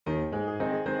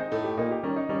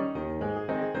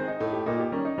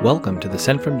Welcome to the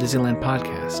Sent from Disneyland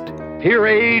podcast. Here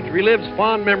age relives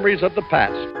fond memories of the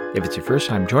past. If it's your first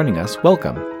time joining us,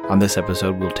 welcome. On this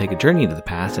episode, we'll take a journey into the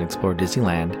past and explore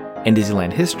Disneyland and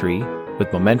Disneyland history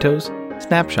with mementos,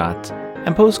 snapshots,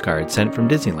 and postcards sent from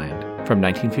Disneyland from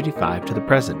 1955 to the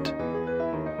present.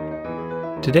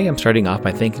 Today I'm starting off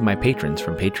by thanking my patrons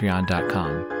from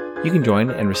patreon.com. You can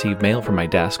join and receive mail from my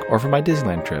desk or from my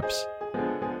Disneyland trips.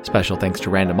 Special thanks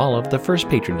to Random Olive, the first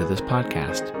patron to this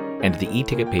podcast, and to the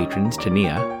e-ticket patrons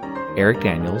Tania, Eric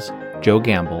Daniels, Joe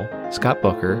Gamble, Scott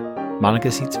Booker,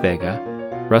 Monica Seitz Vega,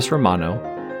 Russ Romano,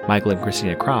 Michael and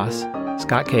Christina Cross,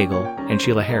 Scott Cagle, and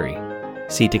Sheila Harry.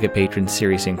 C-ticket patrons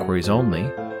Serious Inquiries Only,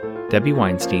 Debbie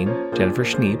Weinstein, Jennifer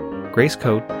Schneep, Grace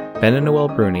Coate, Ben and Noel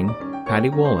Bruning, Patty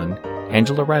Wolin,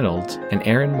 Angela Reynolds, and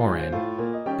Aaron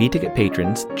Moran. B-ticket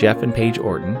patrons Jeff and Paige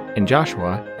Orton, and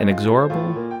Joshua, and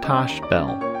Exorable Tosh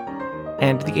Bell.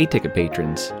 And the A-ticket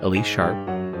patrons Elise Sharp,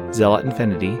 Zealot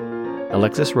Infinity,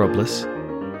 Alexis Robles,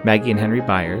 Maggie and Henry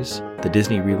Byers, the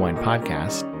Disney Rewind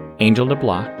podcast, Angel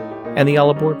DeBlois, and the All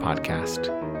Aboard podcast.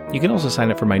 You can also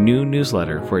sign up for my new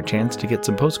newsletter for a chance to get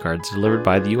some postcards delivered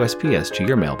by the USPS to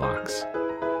your mailbox.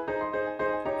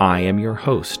 I am your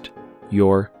host,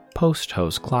 your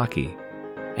post-host Clocky,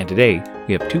 and today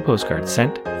we have 2 postcards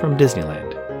sent from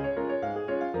Disneyland.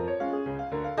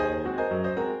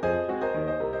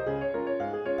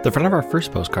 The front of our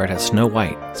first postcard has Snow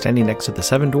White standing next to the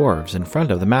 7 dwarves in front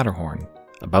of the Matterhorn.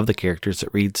 Above the characters it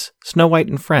reads, Snow White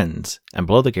and Friends, and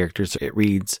below the characters it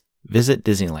reads, Visit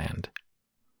Disneyland.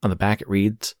 On the back it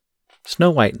reads,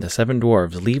 Snow White and the 7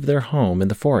 dwarves leave their home in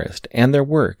the forest and their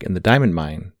work in the diamond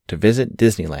mine to visit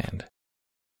Disneyland.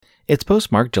 It's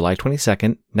postmarked July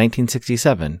 22nd,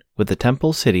 1967, with the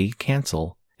Temple City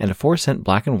Cancel and a 4-cent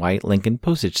black and white Lincoln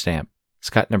postage stamp,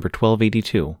 Scott number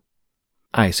 1282.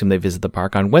 I assume they visit the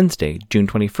park on Wednesday, June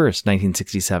 21st,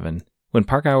 1967, when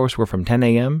park hours were from 10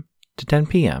 a.m. to 10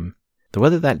 p.m. The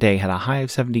weather that day had a high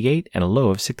of 78 and a low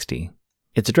of 60.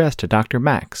 It's addressed to Dr.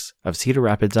 Max of Cedar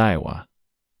Rapids, Iowa.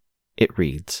 It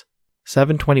reads,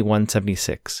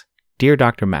 7/21/76. Dear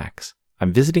Dr. Max,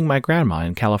 I'm visiting my grandma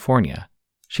in California.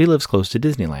 She lives close to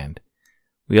Disneyland.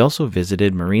 We also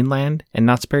visited Marineland and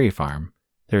Knott's Berry Farm.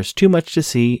 There's too much to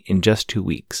see in just 2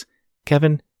 weeks.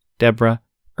 Kevin, Deborah,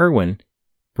 Erwin,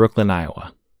 Brooklyn,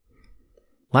 Iowa.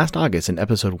 Last August in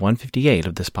episode 158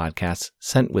 of this podcast,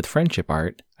 Sent with Friendship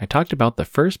Art, I talked about the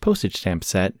first postage stamp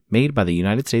set made by the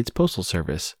United States Postal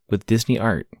Service with Disney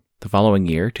art. The following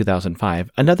year,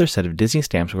 2005, another set of Disney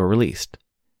stamps were released.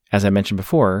 As I mentioned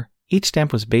before, each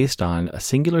stamp was based on a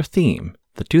singular theme.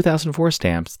 The 2004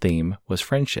 stamp's theme was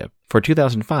friendship. For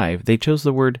 2005, they chose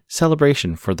the word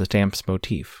celebration for the stamp's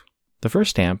motif. The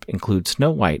first stamp includes Snow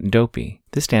White and Dopey.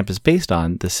 This stamp is based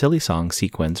on the Silly Song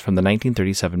sequence from the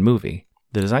 1937 movie.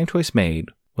 The design choice made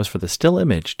was for the still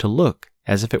image to look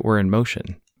as if it were in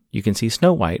motion. You can see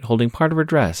Snow White holding part of her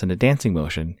dress in a dancing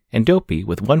motion, and Dopey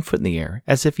with one foot in the air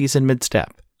as if he's in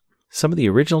mid-step. Some of the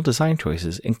original design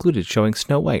choices included showing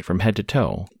Snow White from head to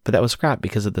toe, but that was scrapped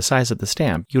because of the size of the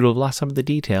stamp. You would have lost some of the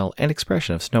detail and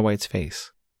expression of Snow White's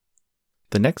face.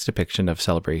 The next depiction of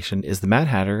celebration is the Mad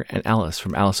Hatter and Alice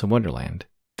from Alice in Wonderland.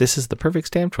 This is the perfect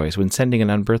stamp choice when sending an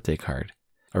unbirthday card.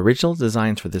 Original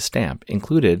designs for this stamp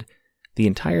included the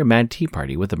entire Mad Tea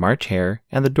Party with the March Hare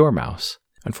and the Dormouse.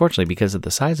 Unfortunately, because of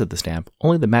the size of the stamp,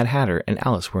 only the Mad Hatter and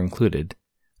Alice were included.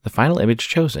 The final image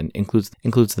chosen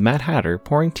includes the Mad Hatter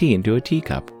pouring tea into a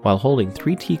teacup while holding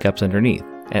 3 teacups underneath,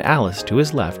 and Alice to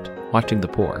his left watching the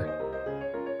pour.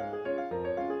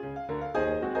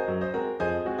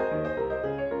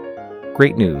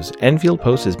 Great news, Enfield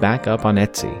Post is back up on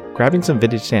Etsy. Grabbing some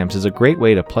vintage stamps is a great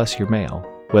way to plus your mail.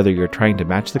 Whether you're trying to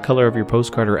match the color of your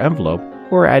postcard or envelope,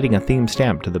 or adding a themed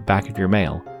stamp to the back of your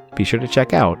mail, be sure to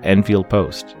check out Enfield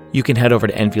Post. You can head over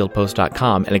to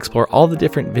enfieldpost.com and explore all the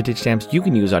different vintage stamps you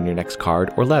can use on your next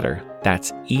card or letter.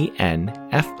 That's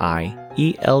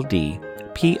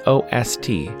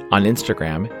ENFIELDPOST on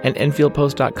Instagram and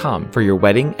enfieldpost.com for your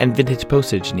wedding and vintage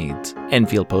postage needs.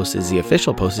 Enfield Post is the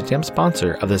official postage stamp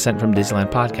sponsor of the Sent from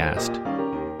Disneyland podcast.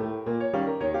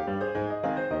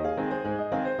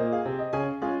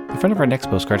 The front of our next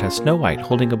postcard has Snow White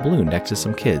holding a balloon next to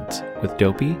some kids, with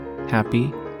Dopey,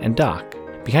 Happy, and Doc.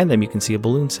 Behind them you can see a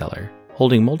balloon seller,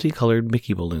 holding multicolored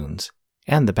Mickey balloons,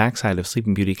 and the backside of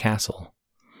Sleeping Beauty Castle.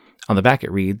 On the back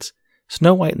it reads,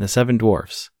 Snow White and the 7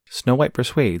 Dwarfs. Snow White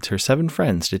persuades her 7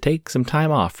 friends to take some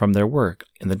time off from their work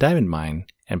in the diamond mine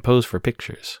and pose for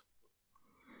pictures.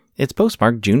 It's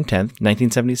postmarked June 10th,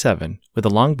 1977, with a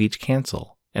Long Beach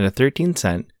Cancel and a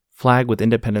 13-cent Flag with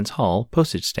Independence Hall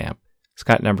postage stamp,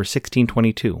 Scott number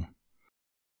 1622.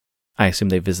 I assume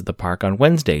they visited the park on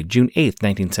Wednesday, June 8,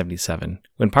 1977,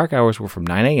 when park hours were from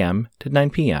 9 a.m. to 9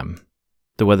 p.m.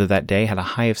 The weather that day had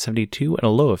a high of 72 and a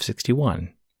low of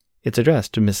 61. It's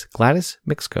addressed to Miss Gladys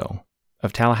Mixco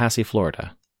of Tallahassee,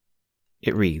 Florida.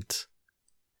 It reads,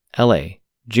 L.A.,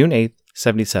 June 8,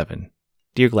 77.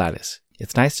 Dear Gladys,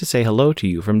 it's nice to say hello to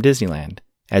you from Disneyland.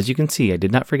 As you can see, I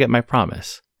did not forget my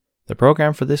promise. The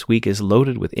program for this week is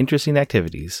loaded with interesting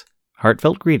activities.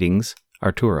 Heartfelt greetings,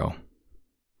 Arturo.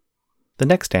 The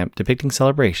next stamp depicting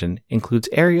celebration includes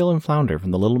Ariel and Flounder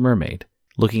from The Little Mermaid.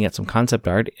 Looking at some concept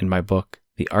art in my book,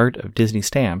 The Art of Disney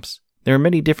Stamps, there are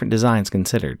many different designs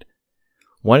considered.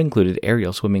 One included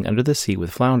Ariel swimming under the sea with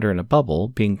Flounder in a bubble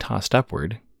being tossed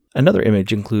upward. Another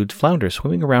image includes Flounder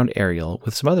swimming around Ariel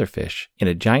with some other fish in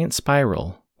a giant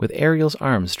spiral with Ariel's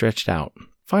arms stretched out.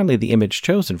 Finally, the image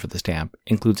chosen for the stamp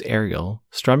includes Ariel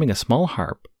strumming a small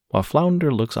harp while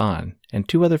Flounder looks on and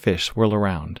two other fish swirl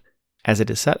around. As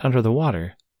it is set under the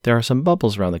water, there are some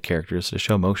bubbles around the characters to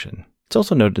show motion. It's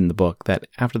also noted in the book that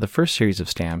after the first series of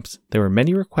stamps, there were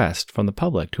many requests from the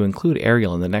public to include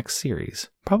Ariel in the next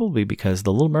series, probably because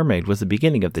The Little Mermaid was the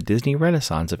beginning of the Disney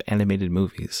Renaissance of animated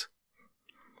movies.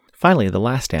 Finally, the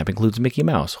last stamp includes Mickey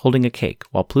Mouse holding a cake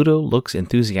while Pluto looks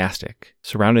enthusiastic.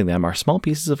 Surrounding them are small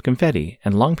pieces of confetti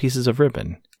and long pieces of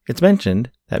ribbon. It's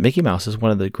mentioned that Mickey Mouse is one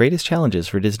of the greatest challenges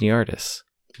for Disney artists.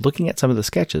 Looking at some of the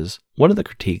sketches, one of the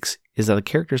critiques is that the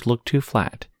characters look too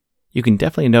flat. You can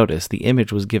definitely notice the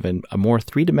image was given a more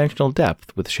three-dimensional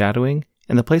depth with shadowing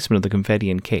and the placement of the confetti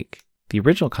and cake. The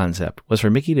original concept was for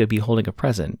Mickey to be holding a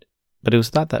present, but it was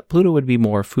thought that Pluto would be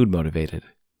more food-motivated.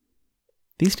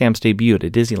 These stamps debuted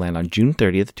at Disneyland on June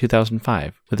 30th,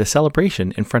 2005, with a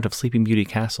celebration in front of Sleeping Beauty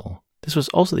Castle. This was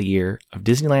also the year of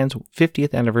Disneyland's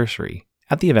 50th anniversary.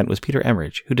 At the event was Peter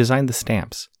Emmerich, who designed the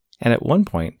stamps, and at one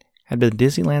point had been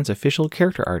Disneyland's official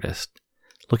character artist.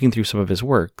 Looking through some of his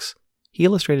works, he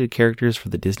illustrated characters for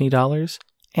the Disney dollars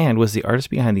and was the artist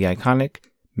behind the iconic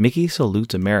Mickey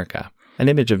Salutes America, an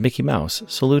image of Mickey Mouse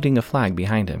saluting a flag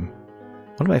behind him.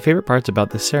 One of my favorite parts about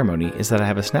this ceremony is that I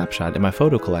have a snapshot in my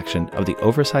photo collection of the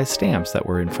oversized stamps that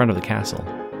were in front of the castle.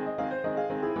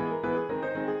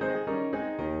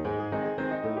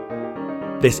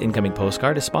 This incoming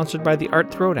postcard is sponsored by the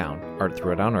Art Throwdown. Art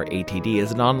Throwdown, or ATD,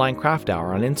 is an online craft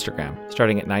hour on Instagram,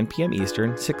 starting at 9 p.m.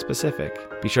 Eastern, 6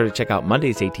 Pacific. Be sure to check out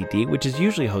Monday's ATD, which is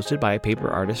usually hosted by paper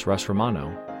artist Russ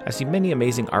Romano. I've seen many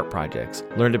amazing art projects,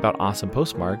 learned about awesome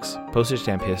postmarks, postage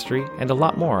stamp history, and a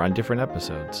lot more on different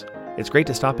episodes. It's great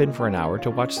to stop in for an hour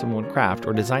to watch someone craft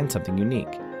or design something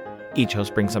unique. Each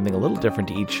host brings something a little different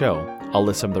to each show. I'll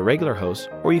list some of the regular hosts,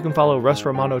 or you can follow Russ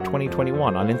Romano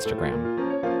 2021 on Instagram.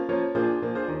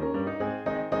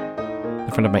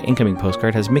 The front of my incoming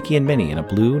postcard has Mickey and Minnie in a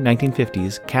blue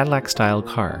 1950s Cadillac-style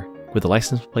car with a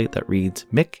license plate that reads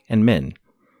Mick and Min.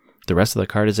 The rest of the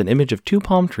card is an image of two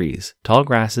palm trees, tall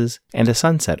grasses, and a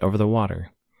sunset over the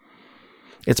water.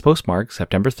 It's postmarked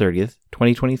September 30th,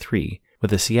 2023,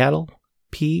 with a Seattle,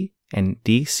 P, and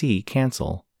DC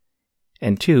cancel,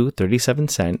 and two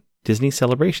 37-cent Disney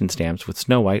Celebration stamps with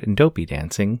Snow White and Dopey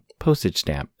dancing, postage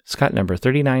stamp, Scott number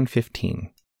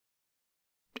 3915.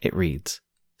 It reads,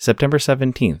 September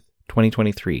 17th,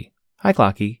 2023. Hi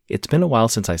Clocky, it's been a while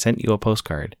since I sent you a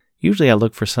postcard. Usually I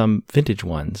look for some vintage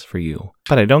ones for you,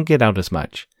 but I don't get out as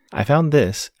much. I found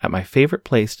this at my favorite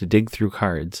place to dig through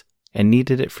cards, and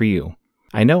needed it for you.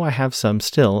 I know I have some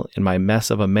still in my mess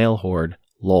of a mail hoard,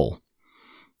 lol.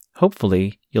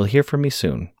 Hopefully, you'll hear from me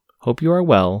soon. Hope you are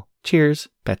well. Cheers,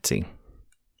 Betsy.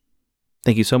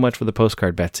 Thank you so much for the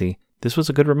postcard, Betsy. This was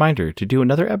a good reminder to do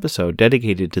another episode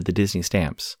dedicated to the Disney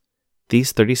stamps.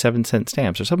 These 37-cent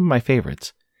stamps are some of my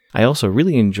favorites. I also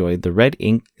really enjoyed the red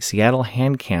ink Seattle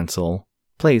hand cancel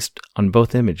placed on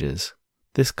both images.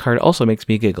 This card also makes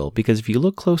me giggle because if you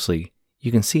look closely,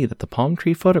 you can see that the palm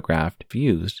tree photograph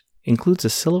used includes a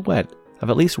silhouette of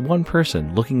at least one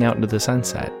person looking out into the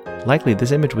sunset. Likely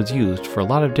this image was used for a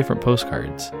lot of different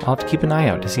postcards. I'll have to keep an eye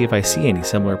out to see if I see any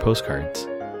similar postcards.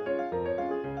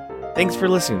 Thanks for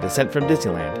listening to Sent from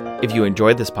Disneyland. If you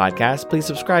enjoyed this podcast, please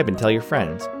subscribe and tell your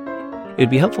friends. It would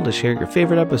be helpful to share your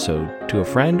favorite episode to a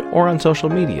friend or on social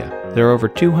media. There are over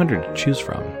 200 to choose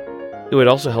from. It would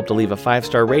also help to leave a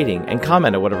 5-star rating and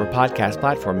comment at whatever podcast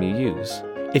platform you use.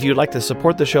 If you'd like to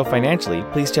support the show financially,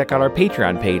 please check out our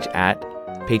Patreon page at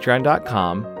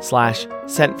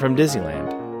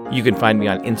patreon.com/sentfromdisneyland. You can find me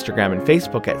on Instagram and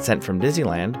Facebook at Sent From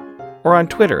Disneyland, or on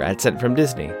Twitter at Sent From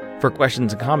Disney. For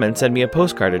questions and comments, send me a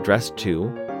postcard addressed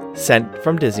to Sent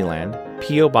From Disneyland,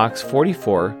 P.O. Box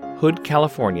 44, Hood,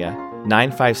 California,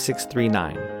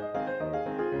 95639.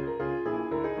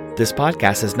 This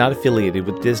podcast is not affiliated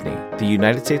with Disney, the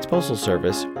United States Postal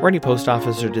Service, or any post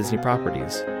office or Disney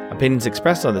properties. Opinions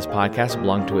expressed on this podcast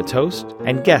belong to its host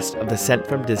and guest of the Sent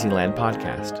from Disneyland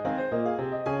podcast.